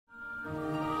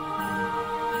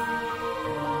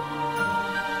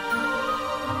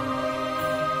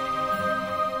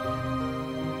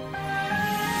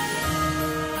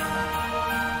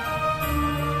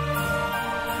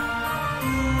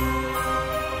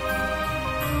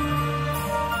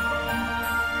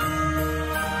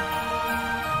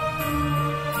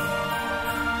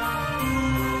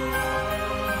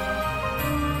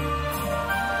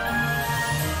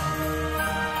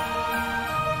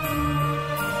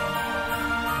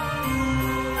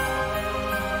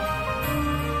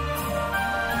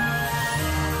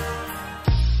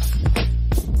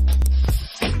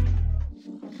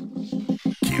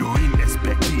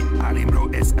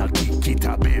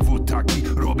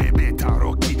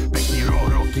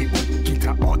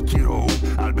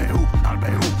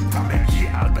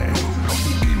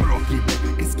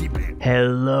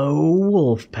Hello,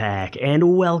 Wolfpack,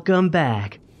 and welcome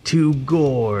back to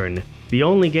GORN, the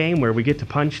only game where we get to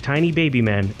punch tiny baby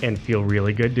men and feel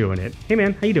really good doing it. Hey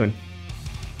man, how you doing?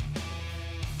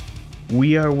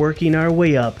 We are working our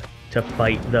way up to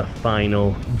fight the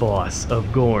final boss of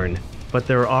GORN, but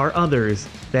there are others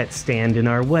that stand in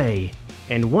our way,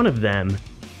 and one of them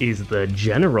is the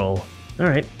General.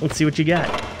 Alright, let's see what you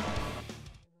got.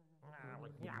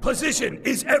 Position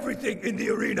is everything in the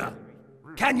arena.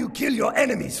 Can you kill your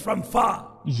enemies from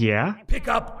far? Yeah? Pick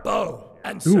up bow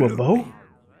and Ooh, salute a bow? me.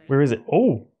 Where is it?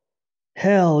 Oh!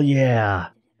 Hell yeah!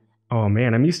 Oh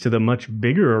man, I'm used to the much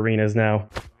bigger arenas now.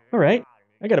 Alright,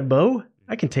 I got a bow.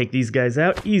 I can take these guys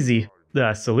out easy.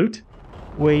 Salute.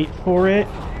 Wait for it.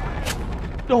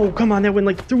 Oh, come on, that went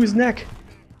like through his neck.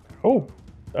 Oh,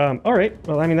 alright.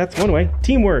 Well, I mean, that's one way.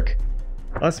 Teamwork.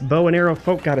 Us bow and arrow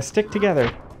folk gotta stick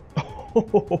together.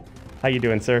 How you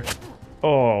doing, sir?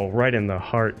 Oh, right in the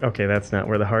heart. Okay, that's not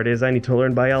where the heart is. I need to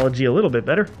learn biology a little bit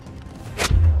better.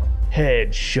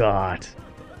 Headshot.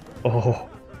 Oh,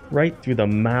 right through the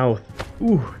mouth.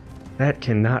 Ooh, that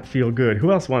cannot feel good.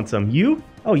 Who else wants some? You?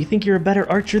 Oh, you think you're a better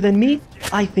archer than me?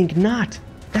 I think not.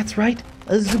 That's right.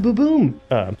 A zaboom.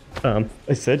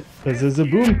 I said a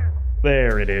zaboom.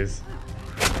 There it is.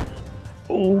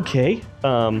 Okay.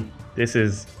 This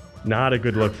is not a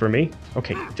good look for me.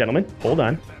 Okay, gentlemen, hold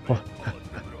on. Oh.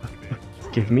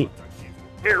 Give me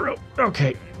arrow.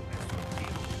 Okay.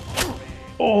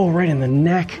 Oh, right in the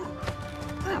neck.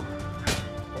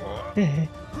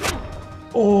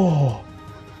 Oh,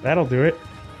 that'll do it.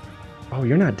 Oh,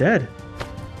 you're not dead.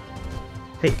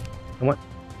 Hey, I'd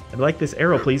like this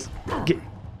arrow, please.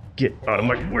 Get out of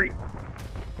my way.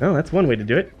 Oh, that's one way to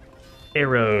do it.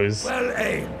 Arrows. Well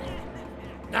aimed.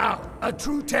 Now, a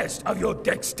true test of your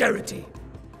dexterity.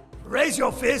 Raise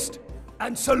your fist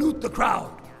and salute the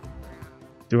crowd.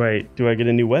 Do I get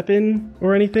a new weapon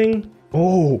or anything?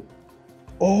 Oh,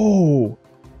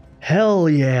 hell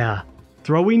yeah.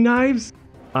 Throwing knives?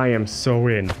 I am so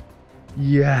in.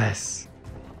 Yes.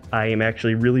 I am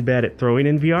actually really bad at throwing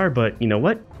in VR, but you know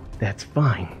what? That's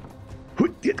fine. Oh,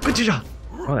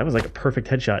 that was like a perfect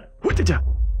headshot.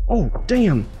 Oh,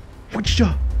 damn.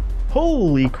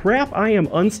 Holy crap, I am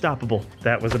unstoppable.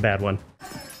 That was a bad one.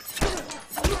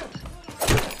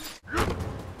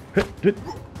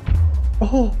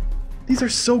 Oh, these are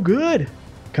so good.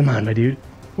 Come on, my dude.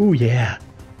 Ooh, yeah.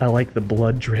 I like the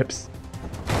blood drips.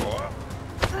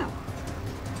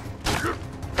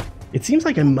 It seems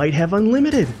like I might have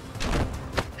unlimited.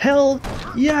 Hell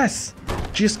yes.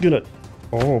 Just gonna...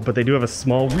 Oh, but they do have a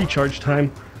small recharge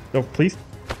time. No, please.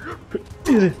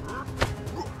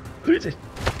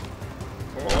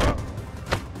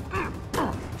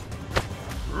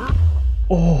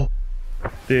 Oh,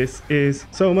 this is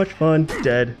so much fun.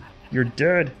 Dead. You're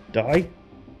dead. Die.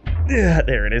 Yeah,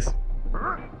 there it is.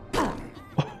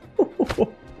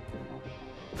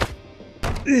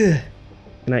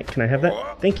 Can I have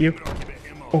that? Thank you.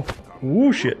 Oh,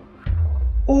 whoo shit.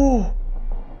 Oh,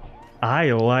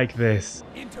 I like this.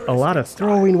 A lot of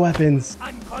throwing weapons.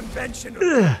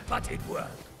 Unconventional, but it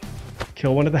worked.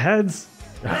 Kill one of the heads.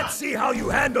 Let's see how you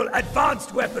handle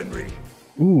advanced weaponry.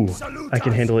 Ooh, I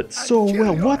can handle it so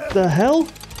well. What the hell?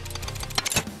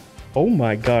 Oh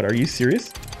my god, are you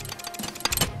serious?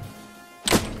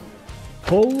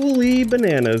 Holy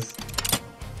bananas.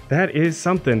 That is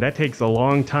something. That takes a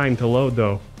long time to load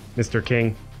though, Mr.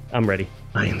 King. I'm ready.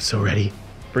 I am so ready.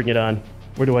 Bring it on.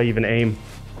 Where do I even aim?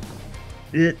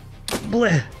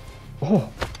 Bleh. Oh,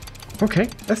 okay.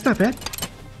 That's not bad.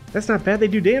 That's not bad. They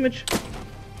do damage.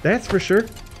 That's for sure.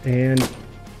 And,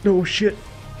 oh shit.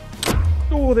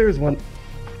 Oh, there's one.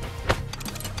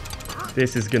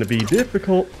 This is gonna be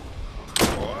difficult.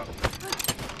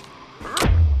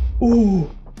 Ooh,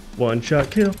 one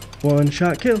shot kill, one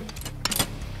shot kill.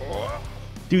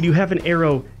 Dude, you have an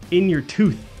arrow in your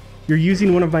tooth. You're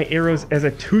using one of my arrows as a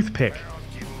toothpick.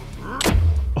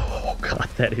 Oh god,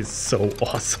 that is so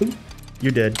awesome.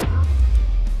 You're dead.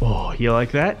 Oh, you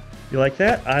like that? You like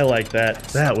that? I like that.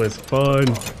 That was fun.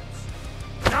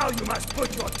 Now you must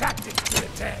put your tactics to the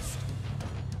test.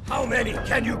 How many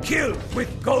can you kill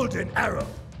with golden arrow?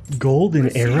 Golden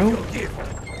arrow?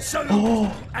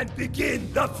 Salute and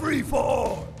begin the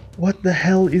free-for-all. What the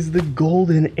hell is the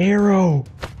golden arrow?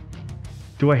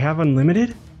 Do I have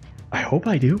unlimited? I hope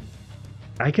I do.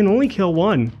 I can only kill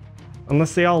one.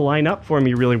 Unless they all line up for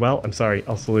me really well. I'm sorry,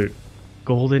 I'll salute.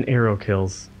 Golden arrow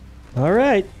kills.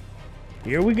 Alright.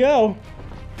 Here we go.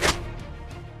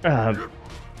 Oh,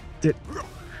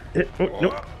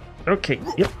 nope. Okay,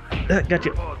 yep.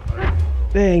 Gotcha.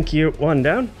 Thank you. One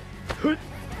down.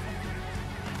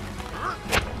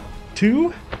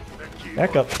 Two.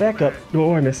 Back up, back up.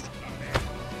 Oh, I missed.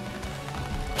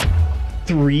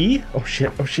 3. Oh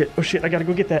shit, oh shit, oh shit. I gotta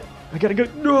go get that. I gotta go.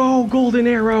 No, golden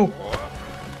arrow.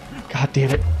 God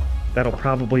damn it. That'll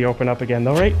probably open up again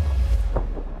though, right?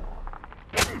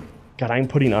 God, I'm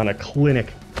putting on a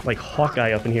clinic like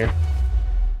Hawkeye up in here.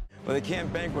 Well, they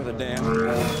can't bank with a damn.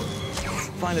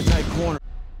 Find a tight corner.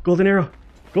 Golden arrow.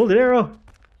 Golden arrow.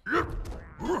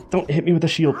 Don't hit me with the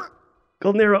shield.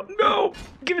 Golden arrow. No!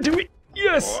 Give it to me.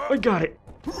 Yes! I got it.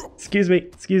 Excuse me.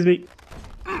 Excuse me.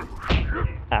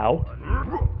 Ow.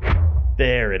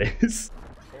 There it is.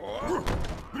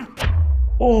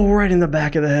 Oh, right in the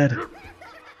back of the head.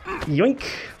 Yoink.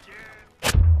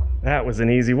 That was an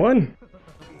easy one.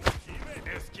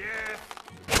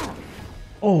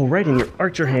 Oh, right in your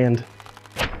archer hand.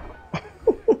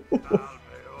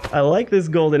 I like this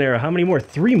golden arrow. How many more?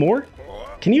 3 more?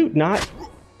 Can you not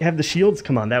have the shields?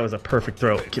 Come on, that was a perfect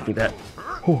throw. Give me that.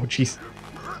 Oh, jeez.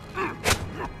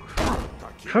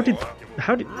 How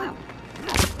did...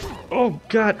 Oh,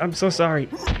 God, I'm so sorry.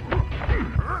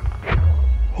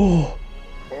 Oh.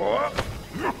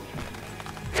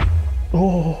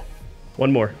 Oh.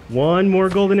 One more. One more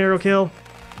golden arrow kill.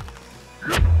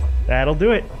 That'll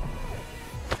do it.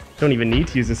 Don't even need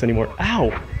to use this anymore. Ow!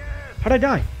 How'd I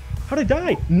die? How'd I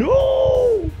die?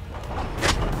 No!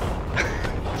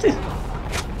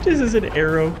 This is an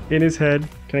arrow in his head.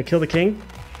 Can I kill the king?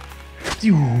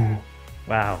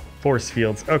 Wow. Force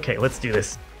fields. Okay, let's do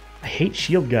this. I hate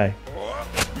shield guy.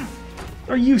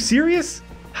 Are you serious?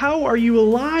 How are you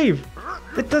alive?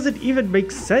 That doesn't even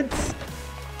make sense.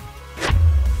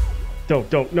 No,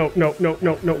 no, no, no, no,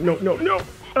 no, no, no.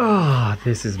 Ah,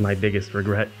 this is my biggest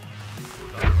regret.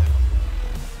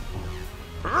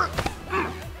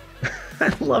 I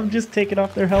love just taking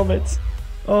off their helmets.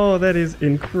 Oh, that is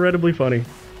incredibly funny.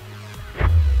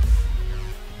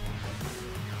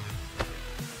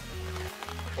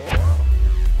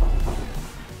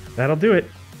 That'll do it.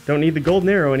 Don't need the golden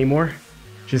arrow anymore.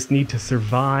 Just need to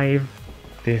survive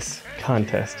this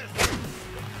contest.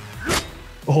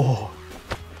 Oh,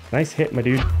 nice hit, my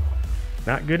dude.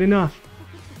 Not good enough.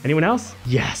 Anyone else?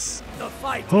 Yes. The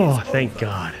fight Oh, is thank over.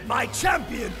 God. My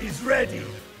champion is ready.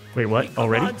 Wait, what?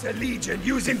 Already? Commands a legion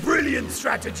using brilliant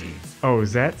strategies. Oh,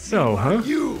 is that so, huh?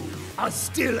 You are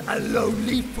still a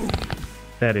lonely fool.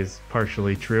 That is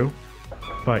partially true.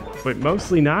 But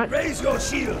mostly not. Raise your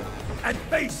shield and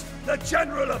face the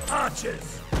General of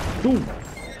Archers. Ooh.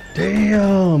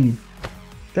 Damn.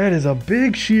 That is a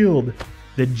big shield.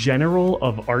 The General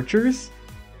of Archers?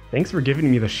 Thanks for giving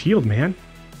me the shield, man.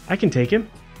 I can take him.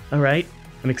 All right.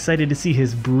 I'm excited to see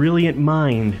his brilliant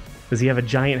mind. Does he have a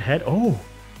giant head? Oh,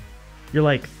 you're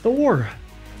like Thor.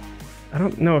 I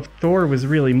don't know if Thor was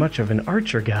really much of an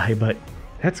archer guy, but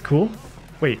that's cool.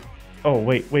 Wait. Oh,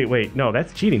 wait. No,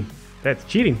 that's cheating. That's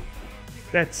cheating.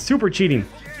 That's super cheating.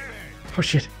 Oh,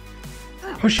 shit.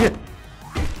 Oh, shit.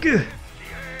 Gah.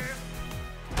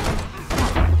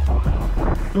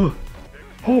 Oh.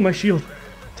 Oh, my shield.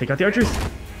 Take out the archers.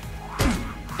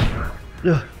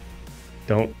 Ugh.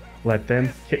 Don't let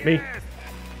them hit me.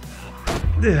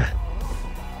 Ugh.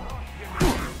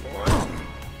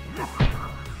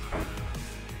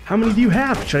 How many do you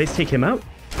have? Should I just take him out?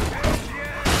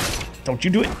 Don't you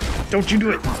do it. Don't you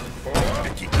do it.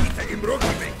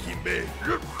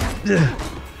 Ugh.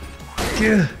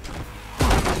 Ugh.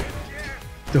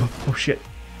 Oh, shit.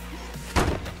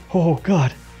 Oh,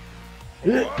 God.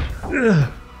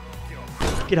 Ugh.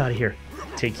 Get out of here.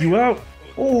 Take you out.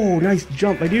 Oh, nice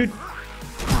jump, my dude.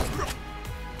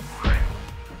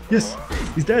 Yes,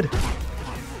 he's dead.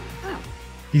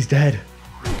 He's dead.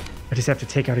 I just have to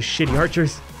take out his shitty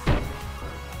archers.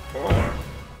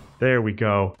 There we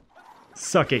go.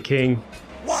 Suck it, King.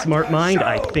 Smart mind?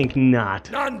 I think not.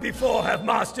 None before have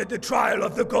mastered the trial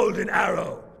of the golden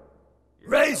arrow.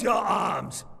 Raise your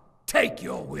arms. Take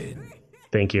your win.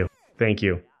 Thank you. Thank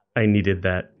you. I needed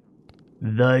that.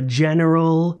 The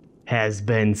General has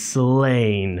been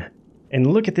slain. And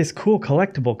look at this cool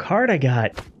collectible card I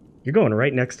got. You're going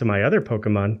right next to my other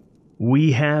Pokemon.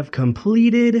 We have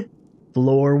completed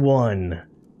Floor 1.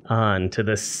 On to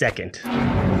the second.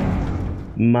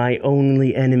 My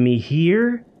only enemy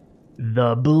here,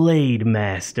 the Blade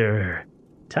Master.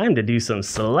 Time to do some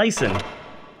slicing.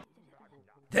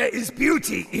 There is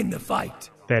beauty in the fight.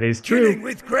 That is Killing true.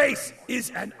 with grace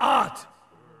is an art.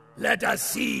 Let us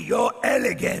see your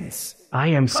elegance. I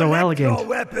am so Collect elegant. your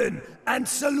weapon and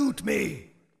salute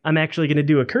me. I'm actually going to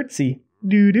do a curtsy.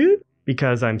 Doo-doo.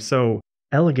 Because I'm so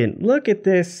elegant. Look at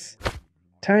this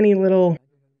tiny little...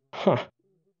 Huh.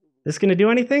 This going to do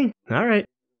anything? All right.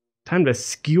 Time to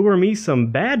skewer me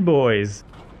some bad boys.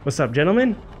 What's up,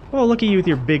 gentlemen? Oh, look at you with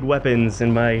your big weapons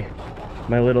and my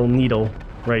my little needle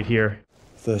right here.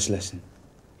 First lesson.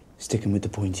 Sticking with the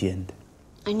pointy end.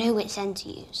 I know which end to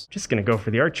use. Just gonna go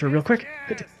for the archer real quick.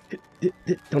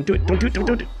 Don't do it, don't do it, don't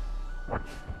do it.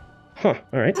 Huh,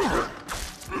 alright.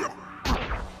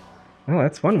 Well,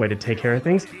 that's one way to take care of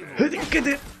things.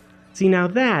 See, now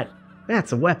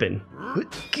that's a weapon.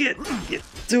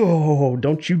 Oh,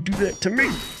 don't you do that to me.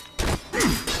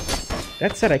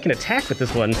 That said, I can attack with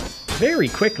this one very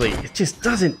quickly. It just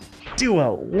doesn't do a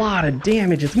lot of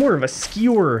damage. It's more of a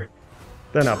skewer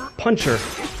than a puncher.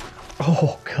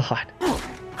 Oh, God.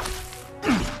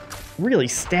 Really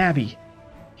stabby.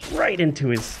 Right into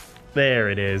his... There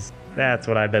it is. That's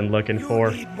what I've been looking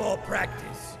for. You need more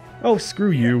practice. Oh,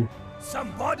 screw you.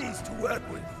 Some bodies to work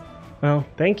with. Well,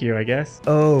 thank you, I guess.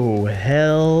 Oh,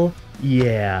 hell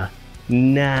yeah.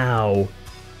 Now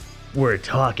we're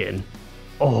talking.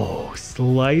 Oh,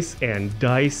 slice and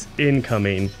dice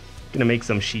incoming. Gonna make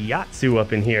some shiatsu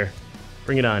up in here.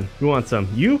 Bring it on. Who wants some?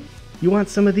 You? You want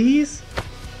some of these?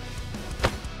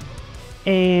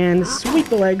 And sweep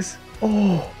the legs.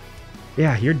 Oh,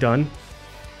 yeah, you're done.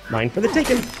 Mine for the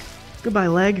taking. Goodbye,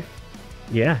 leg.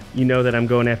 Yeah, you know that I'm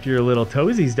going after your little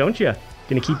toesies, don't you?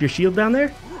 Gonna keep your shield down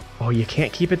there? Oh, you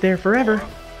can't keep it there forever.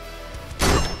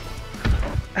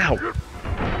 Ow.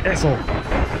 Asshole.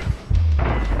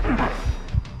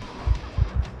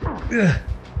 Ugh.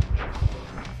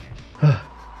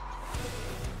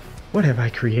 What have I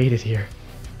created here?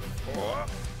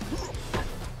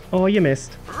 Oh, you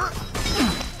missed.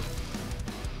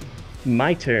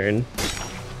 My turn.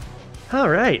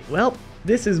 Alright, well,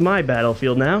 this is my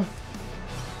battlefield now.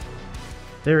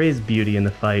 There is beauty in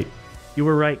the fight. You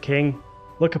were right, King.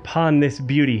 Look upon this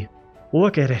beauty.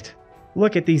 Look at it.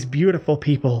 Look at these beautiful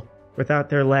people without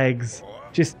their legs,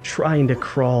 just trying to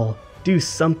crawl, do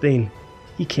something.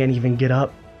 He can't even get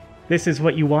up. This is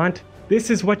what you want? This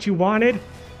is what you wanted?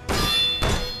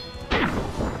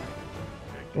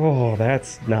 Oh,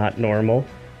 that's not normal.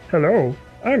 Hello,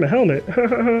 I'm a helmet.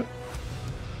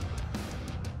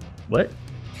 What?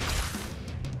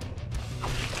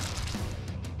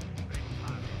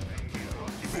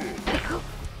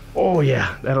 Oh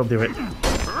yeah, that'll do it.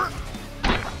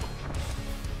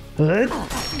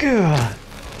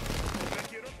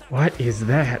 What is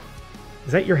that?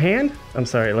 Is that your hand? I'm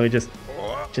sorry, let me just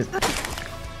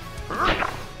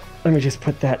let me just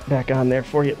put that back on there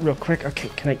for you real quick. Okay,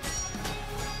 can I?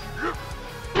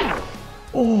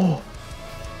 Oh.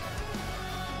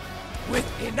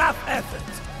 With enough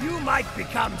effort, you might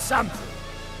become something.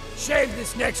 Shame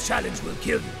this next challenge will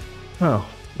kill you. Oh,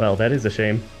 well, that is a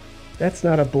shame. That's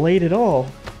not a blade at all.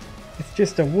 It's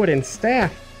just a wooden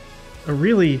staff. A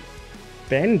really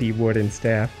bendy wooden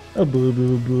staff. Oh, boo,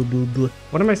 boo, boo, boo, boo.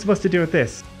 What am I supposed to do with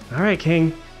this? All right,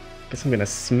 King. Guess I'm gonna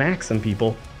smack some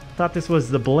people. Thought this was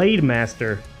the blade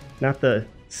master, not the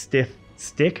stiff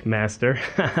stick master.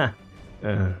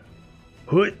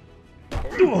 Hoot.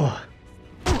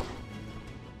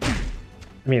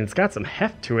 I mean, it's got some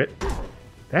heft to it.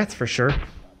 That's for sure.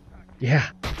 Yeah,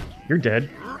 you're dead.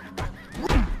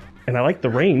 And I like the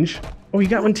range. Oh, you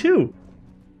got one too.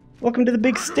 Welcome to the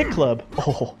big stick club.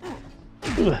 Oh.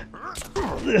 Ugh.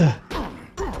 Ugh.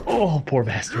 Oh, poor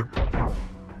bastard.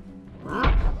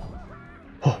 Oh.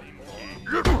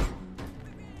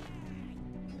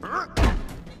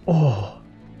 Oh.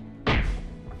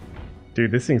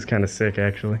 Dude, this thing's kind of sick,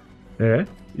 actually. Yeah?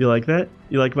 You like that?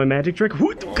 You like my magic trick? I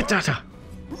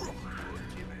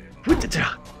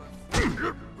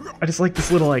just like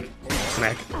this little, like,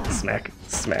 smack, smack,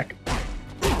 smack.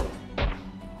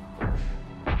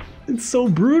 It's so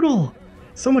brutal.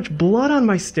 So much blood on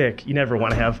my stick. You never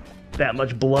want to have that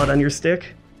much blood on your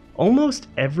stick. Almost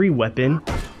every weapon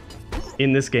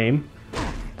in this game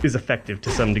is effective to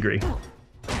some degree.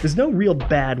 There's no real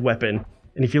bad weapon,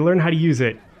 and if you learn how to use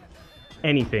it,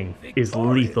 anything is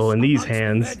lethal in these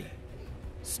hands.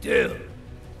 Still,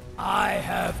 I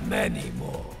have many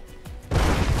more.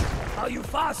 Are you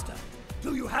faster?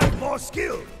 Do you have more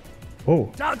skill?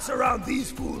 Oh. Dance around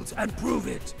these fools and prove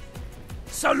it.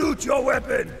 Salute your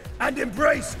weapon and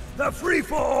embrace the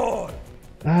free-for-all!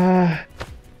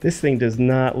 This thing does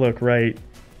not look right.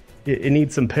 It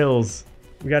needs some pills.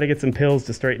 We gotta get some pills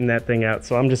to straighten that thing out,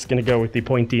 so I'm just gonna go with the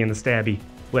pointy and the stabby.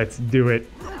 Let's do it.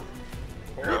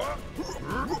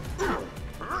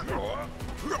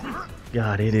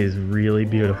 God, it is really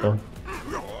beautiful.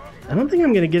 I don't think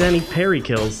I'm gonna get any parry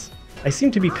kills. I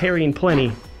seem to be parrying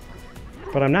plenty,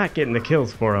 but I'm not getting the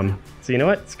kills for them. So you know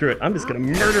what? Screw it. I'm just gonna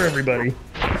murder everybody.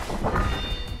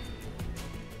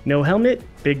 No helmet?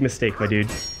 Big mistake, my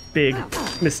dude. Big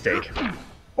mistake.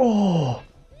 Oh,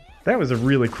 that was a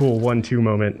really cool 1-2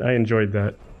 moment. I enjoyed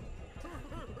that.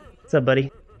 What's up,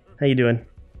 buddy? How you doing?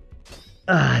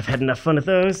 I've had enough fun with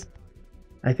those.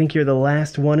 I think you're the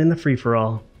last one in the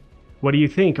free-for-all. What do you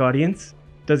think, audience?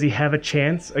 Does he have a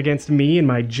chance against me and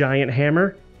my giant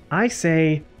hammer? I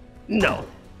say no.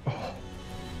 Oh,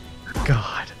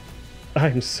 God.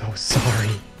 I'm so sorry.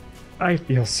 I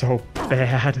feel so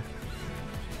bad.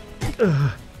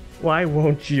 Ugh, why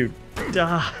won't you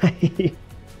die?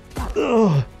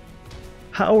 Ugh,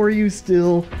 how are you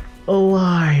still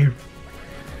alive?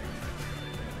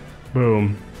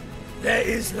 Boom. There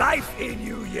is life in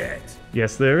you yet.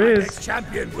 Yes, there The is. next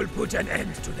champion will put an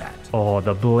end to that. Oh,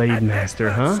 the Blade An Master,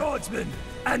 expert huh? swordsman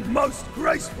and most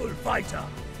graceful fighter.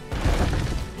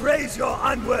 Raise your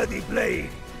unworthy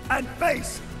blade and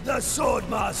face the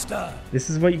Swordmaster. This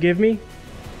is what you give me?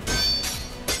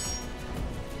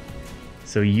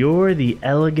 So you're the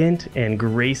elegant and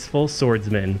graceful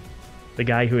swordsman. The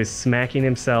guy who is smacking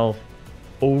himself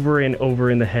over and over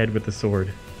in the head with the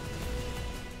sword.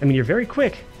 I mean, you're very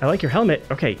quick. I like your helmet.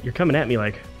 Okay, you're coming at me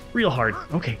like real hard.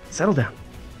 Okay, settle down.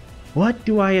 What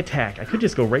do I attack? I could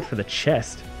just go right for the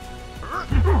chest.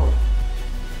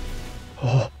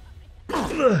 Oh.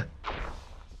 Ugh.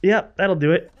 Yep, that'll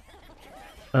do it.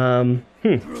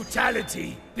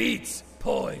 Brutality beats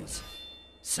poise.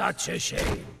 Such a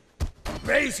shame.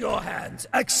 Raise your hands.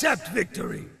 Accept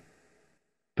victory.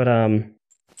 But,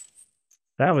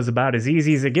 that was about as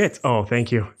easy as it gets. Oh,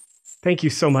 thank you. Thank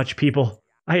you so much, people.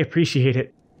 I appreciate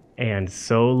it. And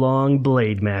so long,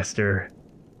 Blade Master.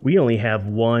 We only have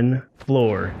one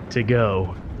floor to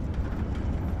go.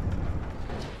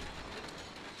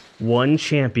 One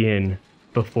champion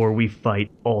before we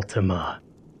fight Ultima.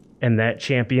 And that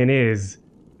champion is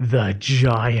the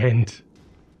Giant.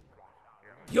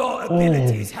 Your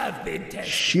abilities have been tested.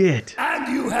 Shit. And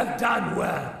you have done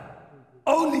well.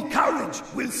 Only courage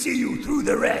will see you through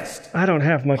the rest. I don't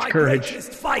have much My courage.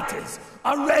 greatest fighters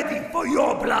are ready for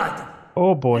your blood.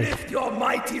 Oh boy. Lift your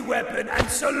mighty weapon and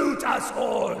salute us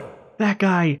all. That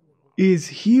guy is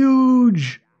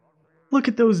huge. Look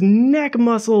at those neck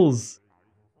muscles.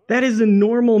 That is a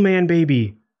normal man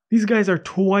baby. These guys are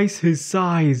twice his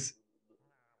size.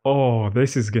 Oh,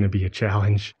 this is gonna be a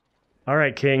challenge. All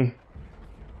right, King.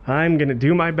 I'm gonna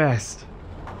do my best.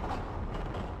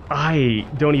 I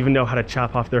don't even know how to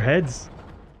chop off their heads.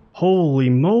 Holy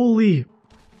moly.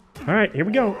 All right, here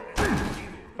we go.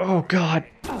 Oh God,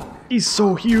 he's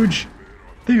so huge.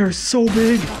 They are so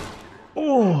big.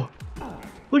 Oh,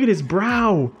 look at his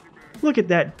brow. Look at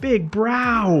that big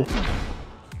brow.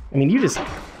 I mean,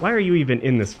 why are you even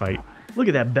in this fight? Look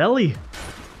at that belly.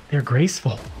 They're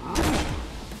graceful.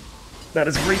 Not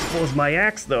as graceful as my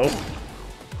axe, though.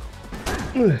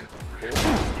 Ugh.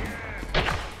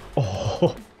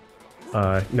 Oh.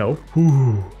 No.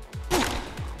 Ooh.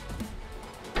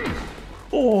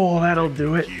 Oh, that'll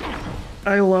do it.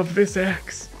 I love this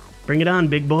axe. Bring it on,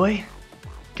 big boy.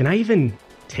 Can I even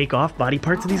take off body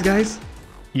parts of these guys?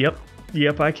 Yep,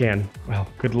 I can. Well,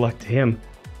 good luck to him.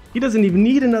 He doesn't even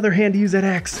need another hand to use that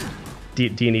axe. Do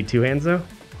you need two hands, though?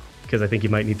 Because I think you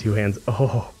might need two hands.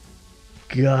 Oh,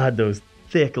 God, those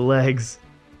thick legs.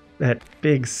 That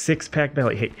big six-pack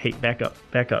belly. Hey, back up.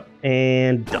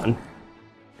 And done.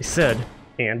 I said,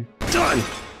 and done.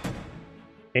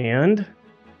 And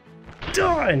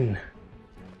done.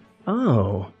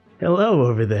 Oh, hello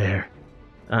over there.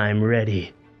 I'm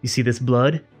ready. You see this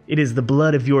blood? It is the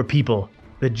blood of your people,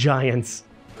 the giants.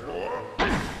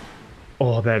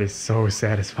 Oh, that is so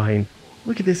satisfying.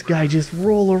 Look at this guy just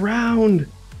roll around.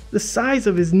 The size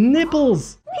of his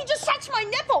nipples. He just touched my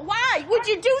nipple. Why would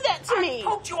you do that to me? I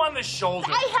poked you on the shoulder.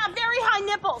 I have very high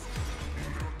nipples.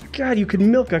 God, you could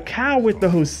milk a cow with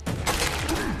those.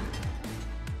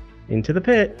 Into the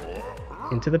pit.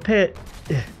 Into the pit.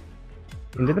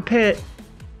 Into the pit.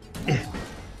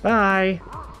 Bye.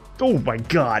 Oh my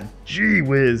God. Gee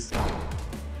whiz.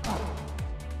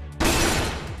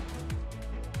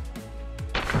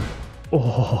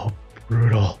 Oh,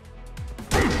 brutal.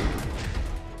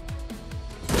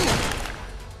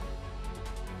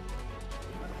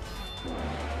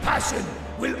 Passion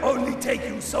will only take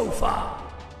you so far.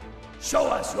 Show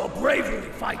us your bravery,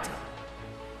 fighter.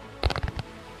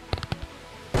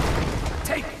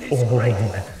 Take this great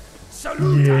weapon,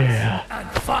 salute us,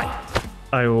 and fight.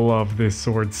 I love this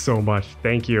sword so much.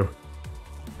 Thank you.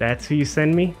 That's who you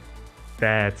send me?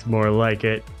 That's more like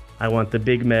it. I want the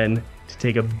big men to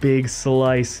take a big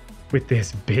slice with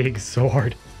this big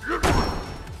sword.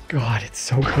 God, it's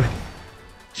so good.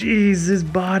 Jeez, his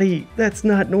body. That's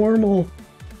not normal.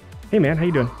 Hey man, how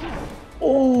you doing?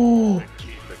 Oh,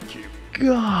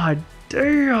 God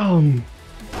damn.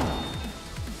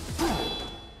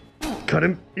 Cut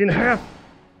him in half.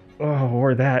 Oh,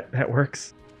 or that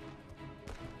works.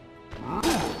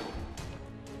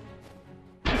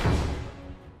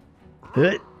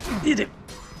 Did it.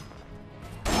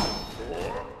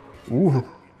 Ooh.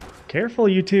 Careful,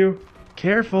 you two.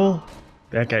 Careful.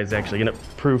 That guy's actually gonna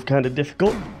prove kind of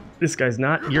difficult. This guy's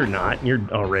not. You're not. You're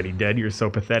already dead. You're so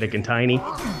pathetic and tiny.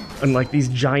 Unlike these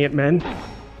giant men.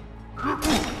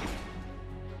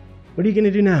 What are you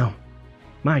gonna do now?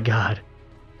 My god.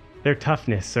 Their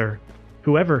toughness, sir.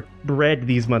 Whoever bred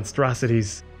these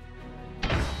monstrosities.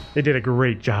 They did a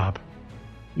great job.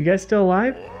 You guys still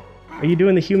alive? Are you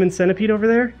doing the human centipede over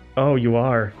there? Oh, you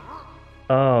are.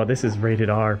 Oh, this is rated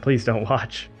R. Please don't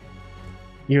watch.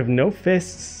 You have no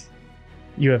fists.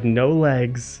 You have no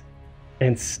legs.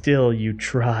 And still you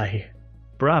try.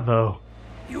 Bravo.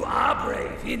 You are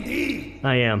brave indeed.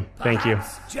 I am. Thank you.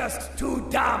 Perhaps just too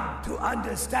dumb to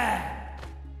understand.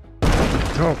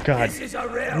 Oh, God. This is a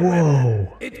rare Whoa. weapon.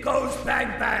 It goes bang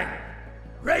bang.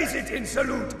 Raise it in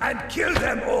salute and kill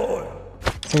them all.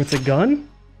 So it's a gun?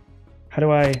 How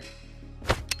do I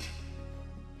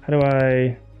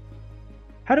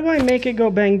make it go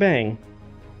bang bang?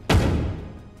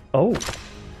 Oh.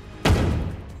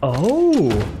 Oh.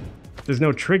 There's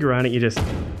no trigger on it,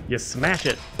 you smash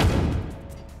it.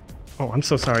 Oh, I'm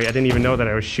so sorry. I didn't even know that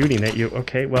I was shooting at you.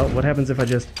 Okay, well, what happens if I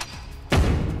just...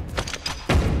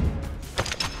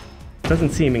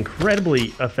 Doesn't seem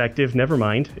incredibly effective. Never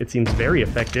mind. It seems very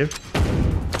effective.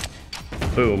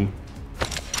 Boom.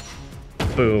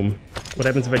 Boom. What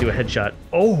happens if I do a headshot?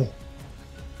 Oh!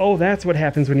 Oh, that's what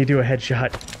happens when you do a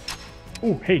headshot.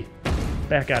 Oh, hey.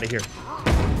 Back out of here.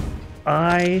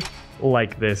 I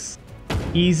like this.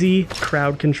 Easy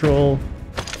crowd control.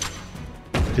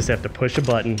 Just have to push a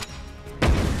button.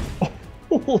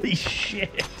 Oh, holy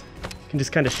shit. Can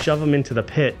just kind of shove him into the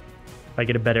pit. If I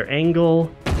get a better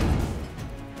angle.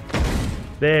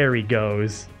 There he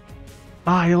goes.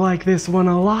 I like this one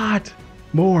a lot.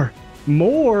 More.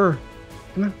 More.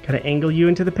 Come on, gotta angle you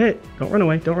into the pit. Don't run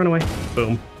away, don't run away.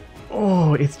 Boom.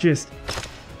 Oh, it's just...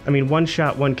 I mean, one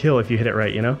shot, one kill if you hit it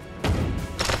right, you know?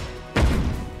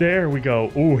 There we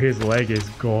go. Ooh, his leg is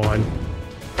gone.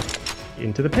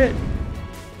 Into the pit.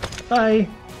 Bye.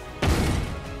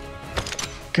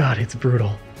 God, it's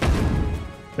brutal.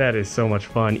 That is so much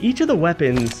fun. Each of the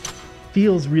weapons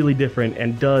feels really different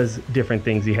and does different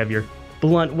things. You have your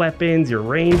blunt weapons, your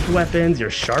ranged weapons, your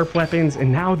sharp weapons,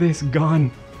 and now this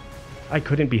gun. I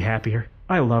couldn't be happier.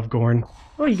 I love GORN.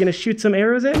 Oh, you gonna shoot some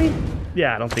arrows at me?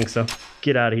 Yeah, I don't think so.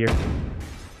 Get out of here.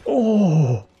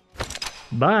 Oh!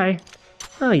 Bye.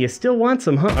 Oh, you still want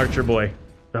some, huh, Archer boy?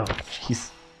 Oh,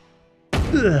 jeez.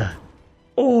 Ugh.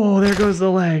 Oh, there goes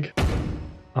the leg.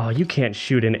 Oh, you can't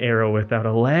shoot an arrow without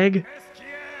a leg.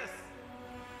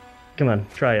 Come on,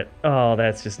 try it. Oh,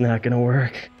 that's just not gonna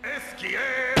work.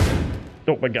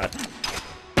 Oh my god.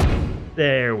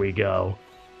 There we go.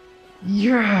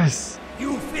 Yes!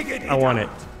 You figured it I want out.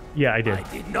 it. Yeah, I did.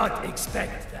 I did not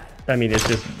expect that. I mean, it's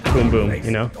just boom boom,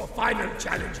 you know? Your final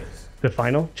challenges. The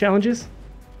final challenges?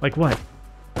 Like what?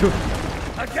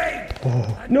 Again!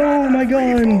 Oh, no, my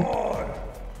gun!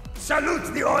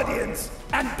 Salute the audience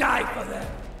and die for them.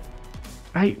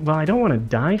 Well, I don't want to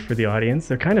die for the audience.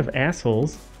 They're kind of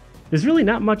assholes. There's really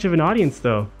not much of an audience,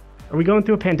 though. Are we going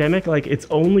through a pandemic? Like, it's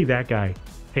only that guy.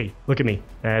 Hey, look at me.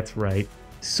 That's right.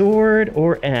 Sword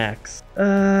or axe?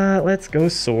 Let's go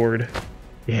sword.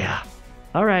 Yeah.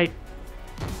 All right.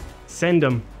 Send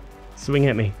him. Swing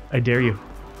at me. I dare you.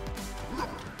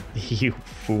 You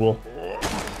fool.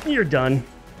 You're done.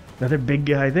 Another big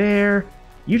guy there.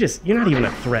 You're not even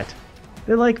a threat.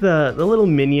 They're like the little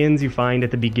minions you find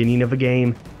at the beginning of a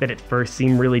game that at first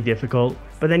seem really difficult,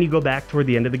 but then you go back toward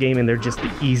the end of the game and they're just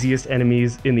the easiest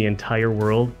enemies in the entire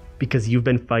world because you've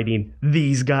been fighting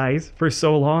these guys for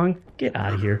so long. Get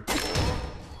out of here.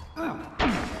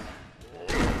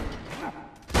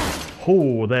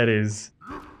 Oh, that is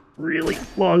really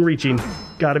long-reaching.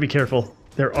 Gotta be careful.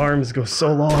 Their arms go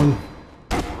so long.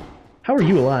 How are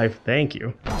you alive? Thank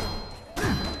you.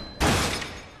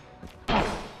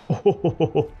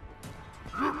 Oh.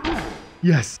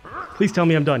 Yes. Please tell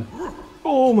me I'm done.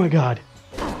 Oh my god.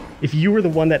 If you were the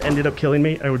one that ended up killing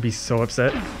me, I would be so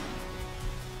upset.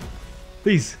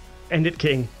 Please, end it,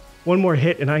 King. One more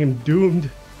hit and I am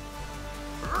doomed.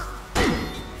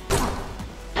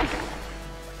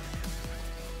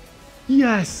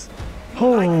 Yes!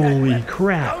 Holy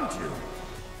crap.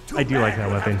 I do like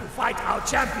that weapon. Have to fight our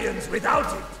champions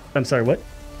without it. I'm sorry, what?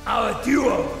 Our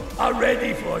duo are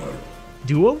ready for you.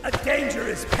 Duo? A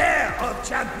dangerous pair of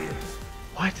champions.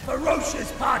 What?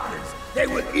 Ferocious partners. They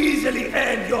will easily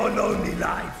end your lonely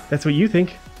life. That's what you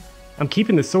think. I'm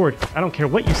keeping the sword. I don't care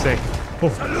what you say. Oh.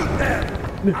 Salute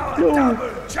them. Our No.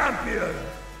 double champion.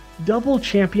 Double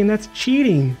champion? That's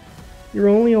cheating. You're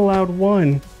only allowed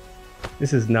one.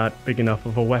 This is not big enough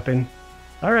of a weapon.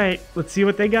 All right, let's see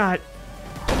what they got.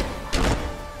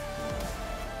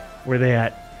 Where they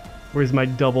at? Where's my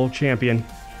double champion?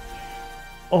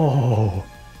 Oh,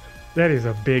 that is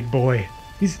a big boy.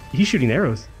 He's shooting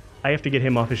arrows. I have to get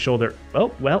him off his shoulder.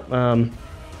 Oh, well,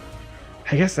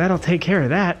 I guess that'll take care of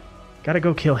that. Gotta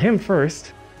go kill him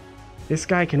first. This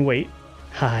guy can wait.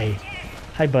 Hi.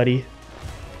 Hi, buddy.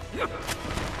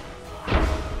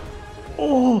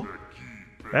 Oh,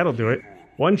 that'll do it.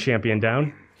 One champion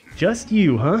down. Just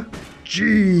you, huh?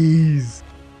 Jeez.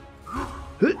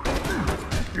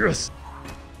 Yes.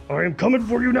 I am coming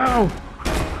for you now.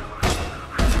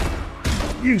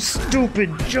 You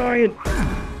stupid giant.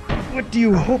 What do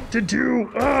you hope to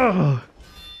do? Oh.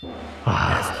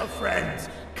 Best of friends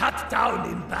cut down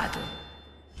in battle.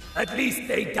 At least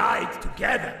they died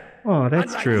together. Oh,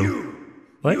 that's Unlike true.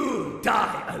 What? You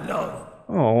die alone.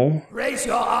 Oh. Raise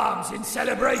your arms in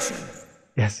celebration.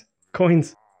 Yes.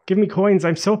 Coins. Give me coins.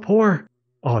 I'm so poor.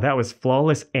 Oh, that was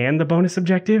flawless and the bonus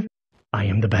objective? I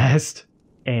am the best.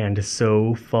 And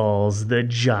so falls the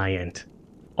giant.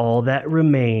 All that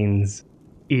remains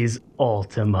is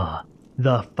Ultima,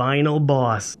 the final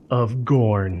boss of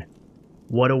GORN.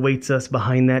 What awaits us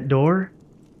behind that door?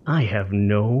 I have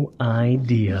no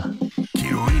idea.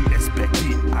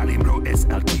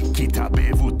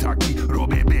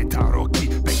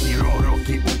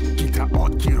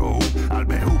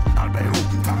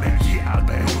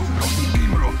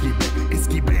 Od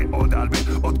kibe, od albe,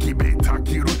 od kibe,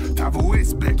 takiru, tavu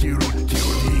es bekiru,